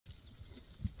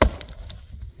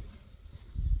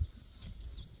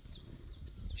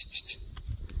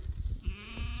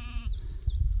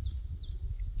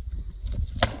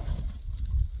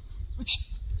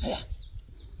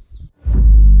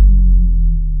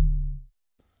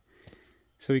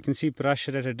So we can see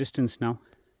Parashar at a distance now.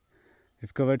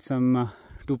 We've covered some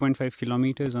 2.5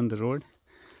 kilometers on the road.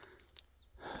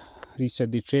 Reached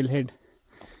at the trailhead.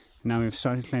 Now we've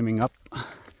started climbing up.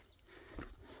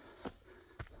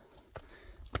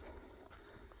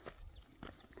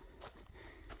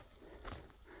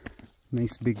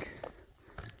 Nice big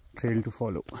trail to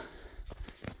follow.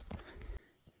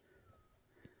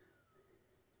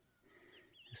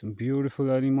 Some beautiful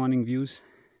early morning views.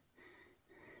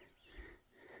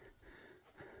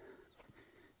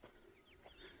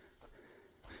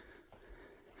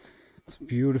 It's a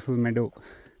beautiful meadow.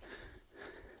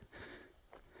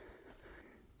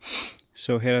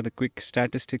 So here are the quick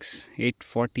statistics.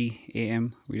 8:40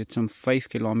 a.m. We did some 5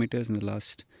 kilometers in the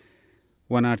last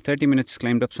 1 hour 30 minutes,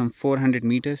 climbed up some 400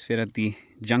 meters. We're at the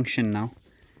junction now.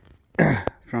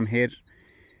 From here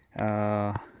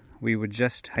we would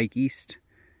just hike east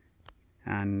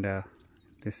and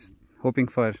this hoping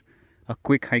for a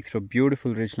quick hike through a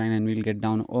beautiful ridgeline, and we'll get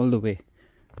down all the way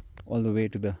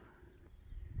to the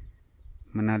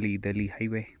Manali Delhi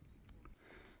highway.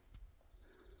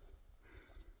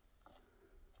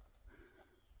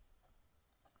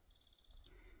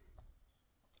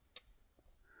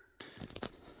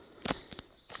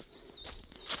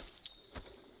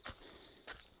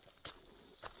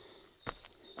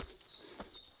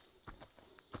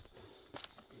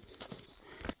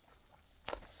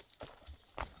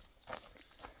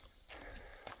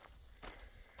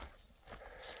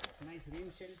 Nice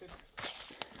rain shelter,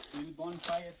 little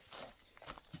bonfire.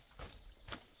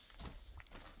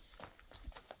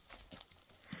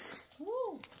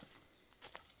 Woo!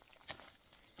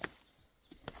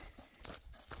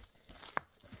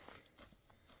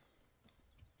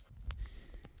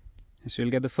 So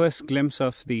you'll get the first glimpse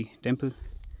of the temple.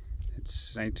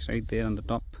 It's right there on the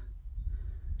top.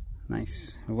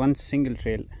 Nice, one single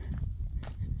trail,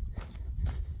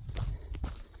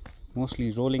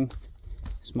 mostly rolling.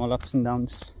 Small ups and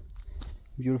downs,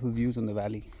 beautiful views on the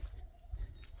valley.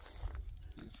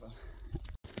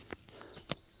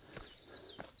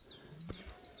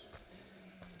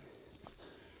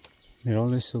 They're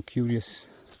always so curious.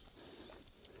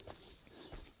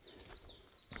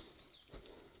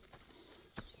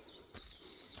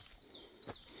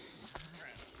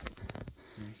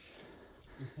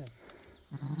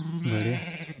 बढ़िया।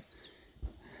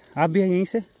 आप भी हैं यहीं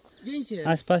से? यहीं से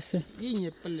आसपास से? यहीं है,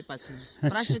 पल्ले पास में।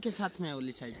 पराशर के साथ में है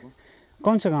वाली साइड को।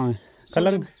 कौन सा गांव है?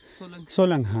 कलंग?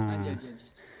 सोलंग।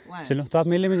 हाँ। चलो, तो आप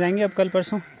मेले में जाएंगे अब कल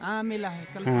परसों? हाँ, मेला है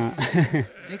कल परसों।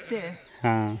 देखते हैं।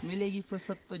 हाँ, मिलेगी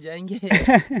फुर्सत तो जाएंगे।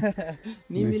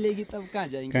 नहीं मिलेगी तब कहाँ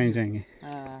जाएंगे? कहीं जाएंगे।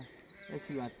 हाँ,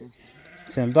 ऐसी बात है।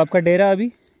 चलो, तो आपका डेरा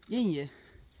अभी यहीं है?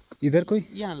 इधर कोई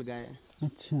यहाँ लगाया है।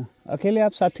 अच्छा, अकेले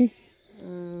आप साथी?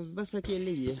 बस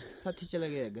अकेले ही है, साथी चला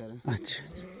गया घर। अच्छा,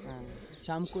 हाँ,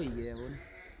 शाम को ही गया वो।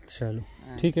 चलो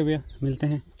ठीक है भैया, मिलते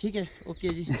हैं। ठीक है, ओके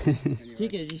जी।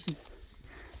 ठीक है जी।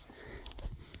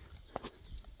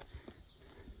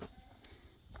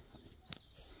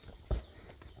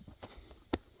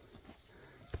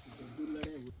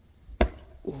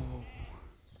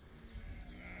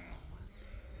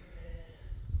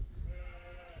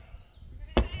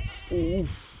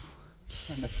 Oof.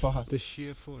 And the fast. The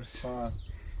sheer force.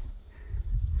 Fast.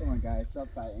 Come on guys, stop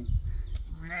fighting.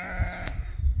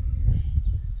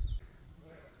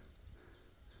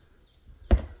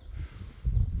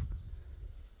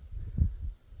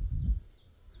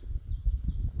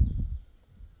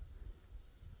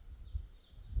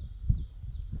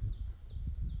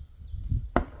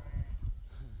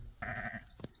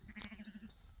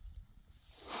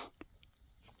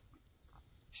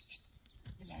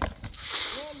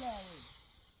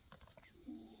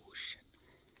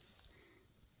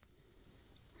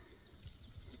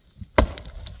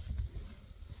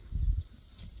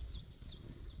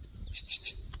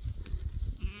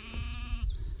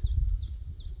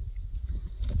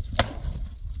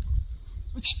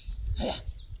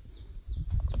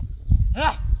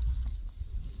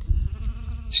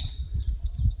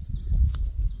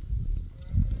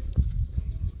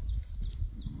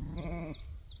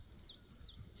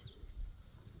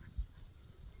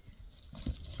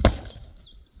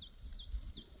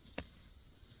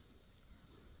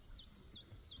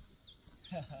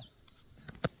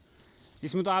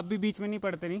 इसमें तो आप भी बीच में नहीं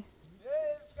पड़ते नहीं?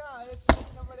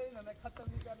 खत्म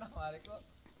नहीं करना हमारे को।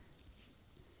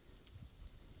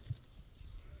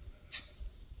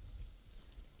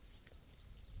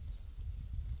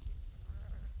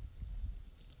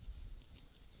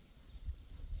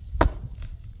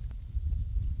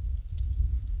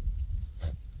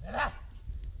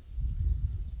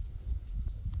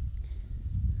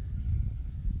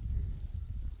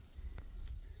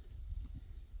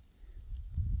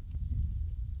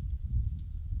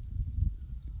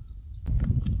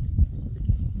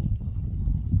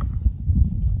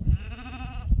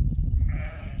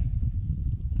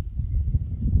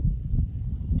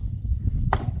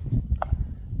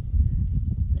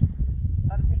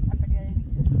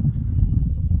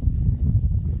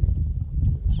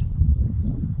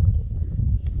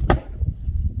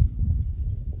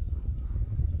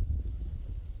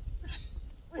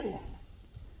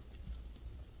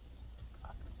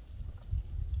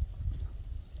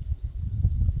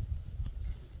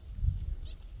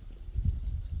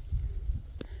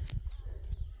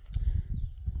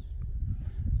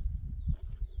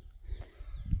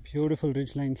 Beautiful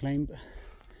ridgeline climb.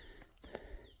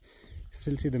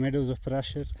 Still see the meadows of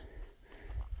Parashar,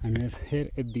 and we're here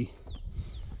at the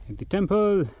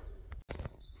temple.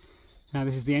 Now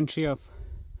this is the entry of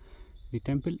the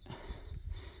temple,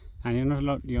 and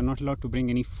you're not allowed to bring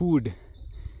any food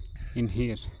in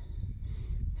here,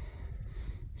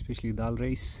 especially dal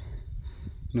rice.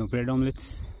 No bread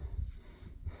omelets.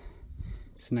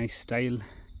 It's a nice tile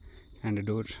and a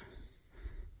door.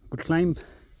 Good climb.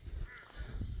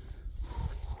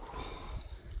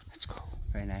 Let's go.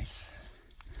 Very nice.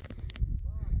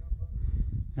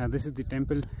 Now this is the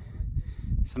temple,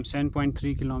 some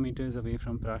 7.3 kilometers away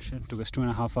from Parashar. Took us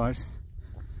 2.5 hours.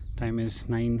 Time is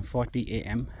 9:40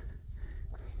 a.m.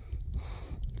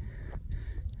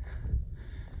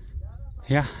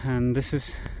 Yeah, and this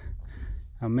is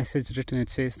a message written. It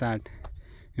says that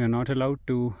you are not allowed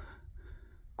to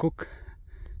cook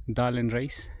dal and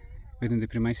rice within the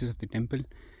premises of the temple,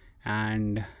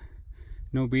 and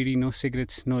no bidi, no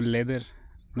cigarettes, no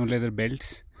leather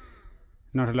belts.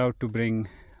 Not allowed to bring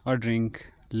or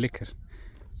drink liquor.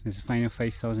 There's a fine of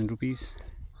 5,000 rupees.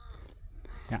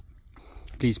 Yeah,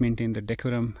 please maintain the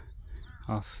decorum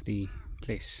of the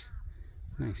place.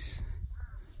 Nice,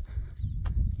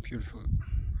 beautiful.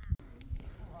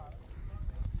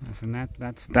 So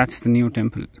that's the new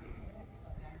temple.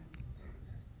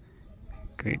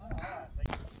 Great.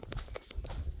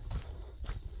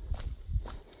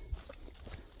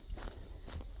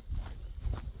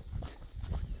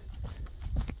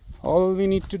 All we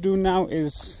need to do now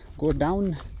is go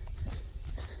down.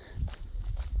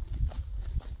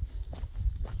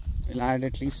 We'll add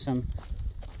at least some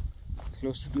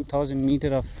close to 2,000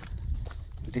 meters of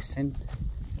descent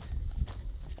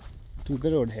to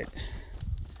the road head.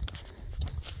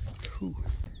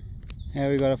 Yeah,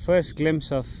 we got a first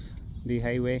glimpse of the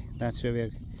highway. That's where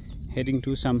we're heading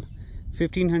to. Some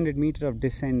 1,500 meters of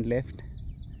descent left.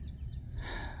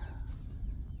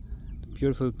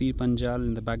 Beautiful Peer Panjal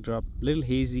in the backdrop. Little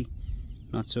hazy,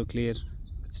 not so clear,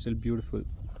 but still beautiful.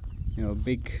 You know,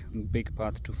 big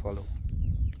path to follow.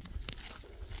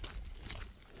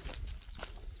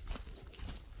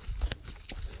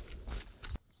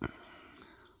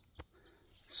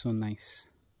 So nice.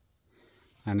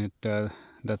 And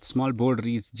that small board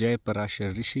reads Jai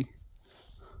Parashar Rishi.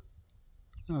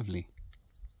 Lovely.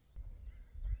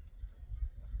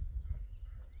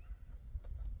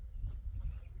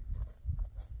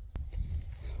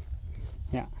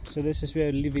 Yeah, so this is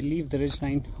where we leave the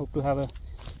ridgeline. Hope to have a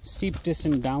steep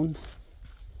descent down.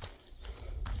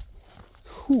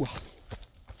 Whew.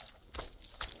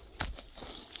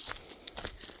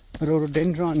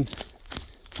 Rhododendron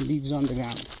leaves on the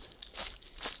ground.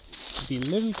 Be a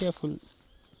little careful,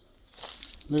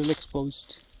 little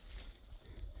exposed.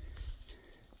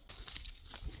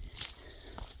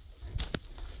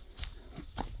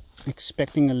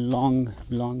 Expecting a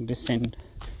long descent.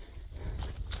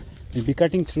 We'll be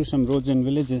cutting through some roads and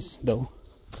villages though,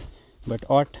 but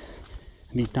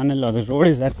the tunnel or the road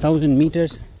is at 1,000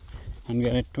 meters and we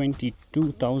are at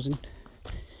 22,000,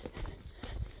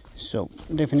 so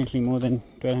definitely more than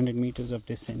 1,200 meters of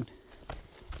descent.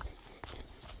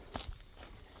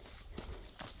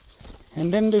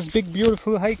 And then this big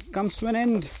beautiful hike comes to an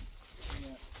end.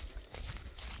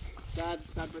 Yeah.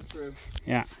 Sad but true.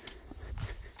 Yeah.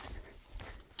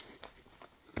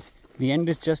 The end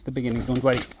is just the beginning, don't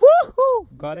worry. Woohoo!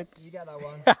 Got it? You got that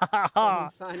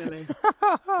one. Finally.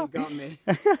 You got me.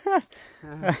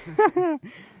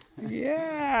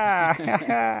 Yeah!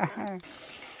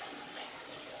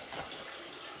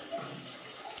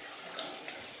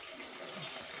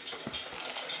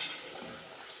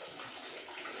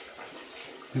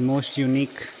 The most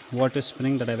unique water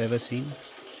spring that I've ever seen.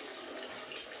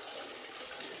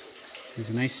 There's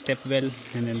a nice step well,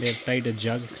 and then they've tied a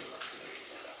jug.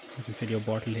 You can fill your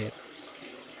bottle here.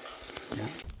 Yeah.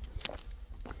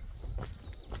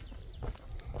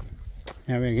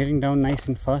 Yeah, we're getting down nice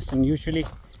and fast, and usually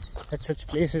at such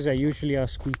places I usually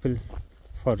ask people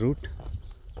for route,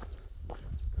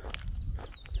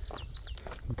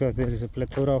 because there is a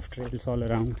plethora of trails all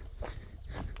around.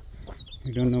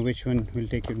 You don't know which one will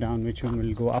take you down, which one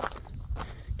will go up.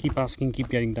 Keep asking, keep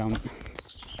getting down.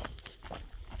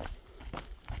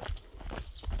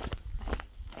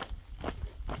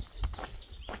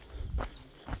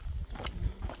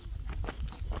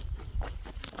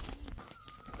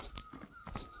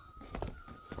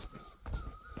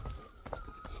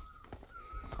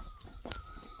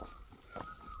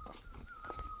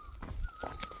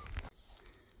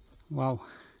 Wow,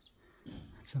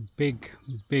 it's a big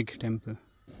temple.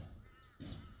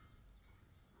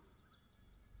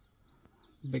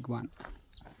 Big one.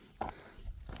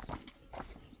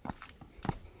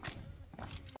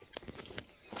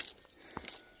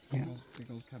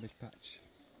 cabbage patch.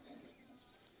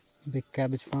 Big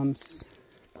cabbage farms,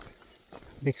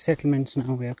 big settlements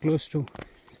now. We are close to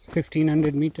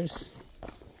 1500 meters.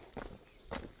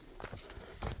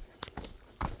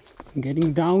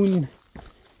 Getting down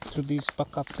through these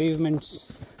pakka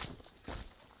pavements.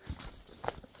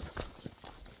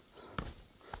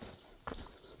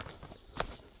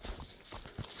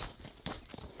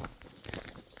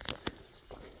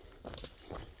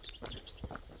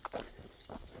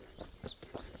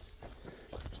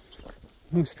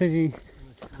 नमस्ते जी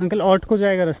uncle ought को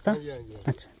जाएगा रास्ता अच्छा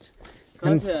अच्छा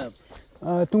कहाँ से आप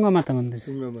तुंगा माता मंदिर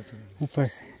से तुंगा माता ऊपर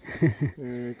से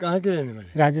कहाँ के रहने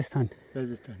वाले राजस्थान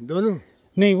राजस्थान दोनों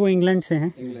नहीं वो इंग्लैंड से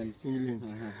हैं इंग्लैंड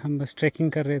हम बस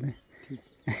ट्रैकिंग कर रहे थे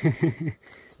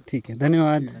ठीक है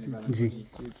धन्यवाद जी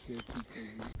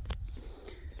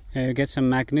You get some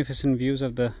magnificent views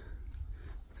of the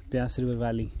Byas River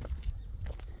Valley.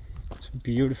 It's a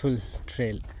beautiful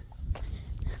trail.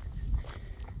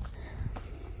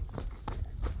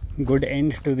 Good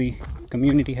end to the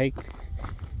community hike.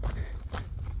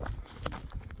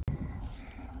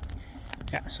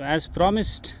 Yeah, so as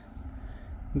promised,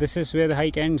 this is where the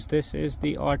hike ends. This is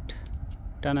the Ott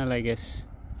tunnel, I guess.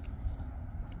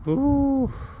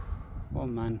 Ooh, oh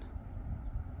man.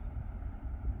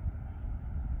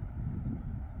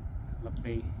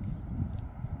 Lovely.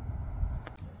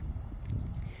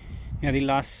 Yeah, the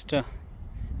last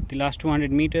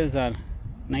 200 meters are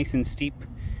nice and steep.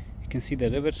 You can see the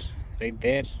river right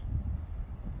there.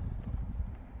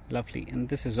 Lovely. And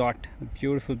this is Ott, the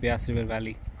beautiful Byas River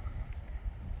Valley.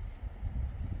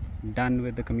 Done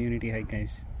with the community hike,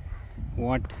 guys.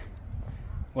 What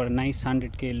a nice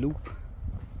 100k loop.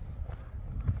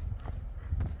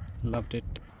 Loved it.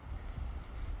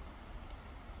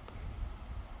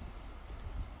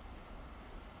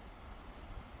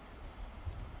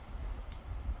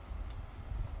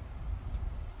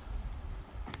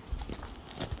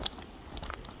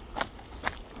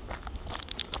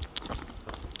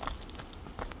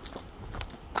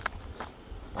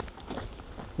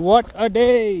 What a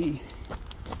day!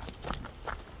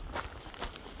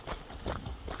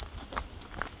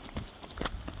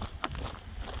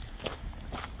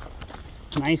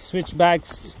 Nice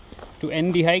switchbacks to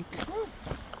end the hike.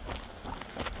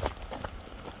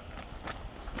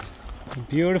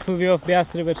 Beautiful view of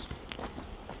Byas River.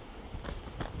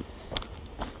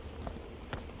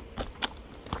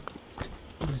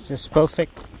 It's just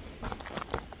perfect.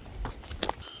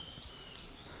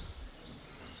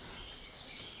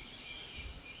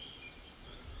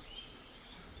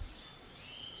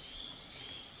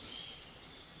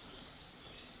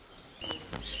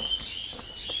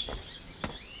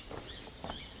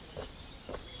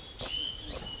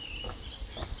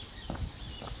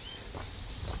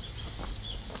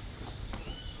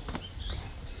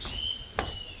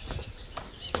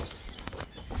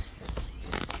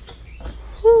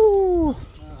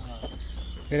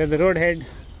 We're at the road head.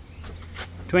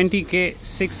 20k,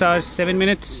 6 hours, 7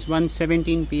 minutes,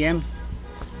 1:17 p.m.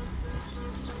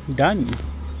 Done.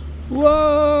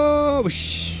 Whoa!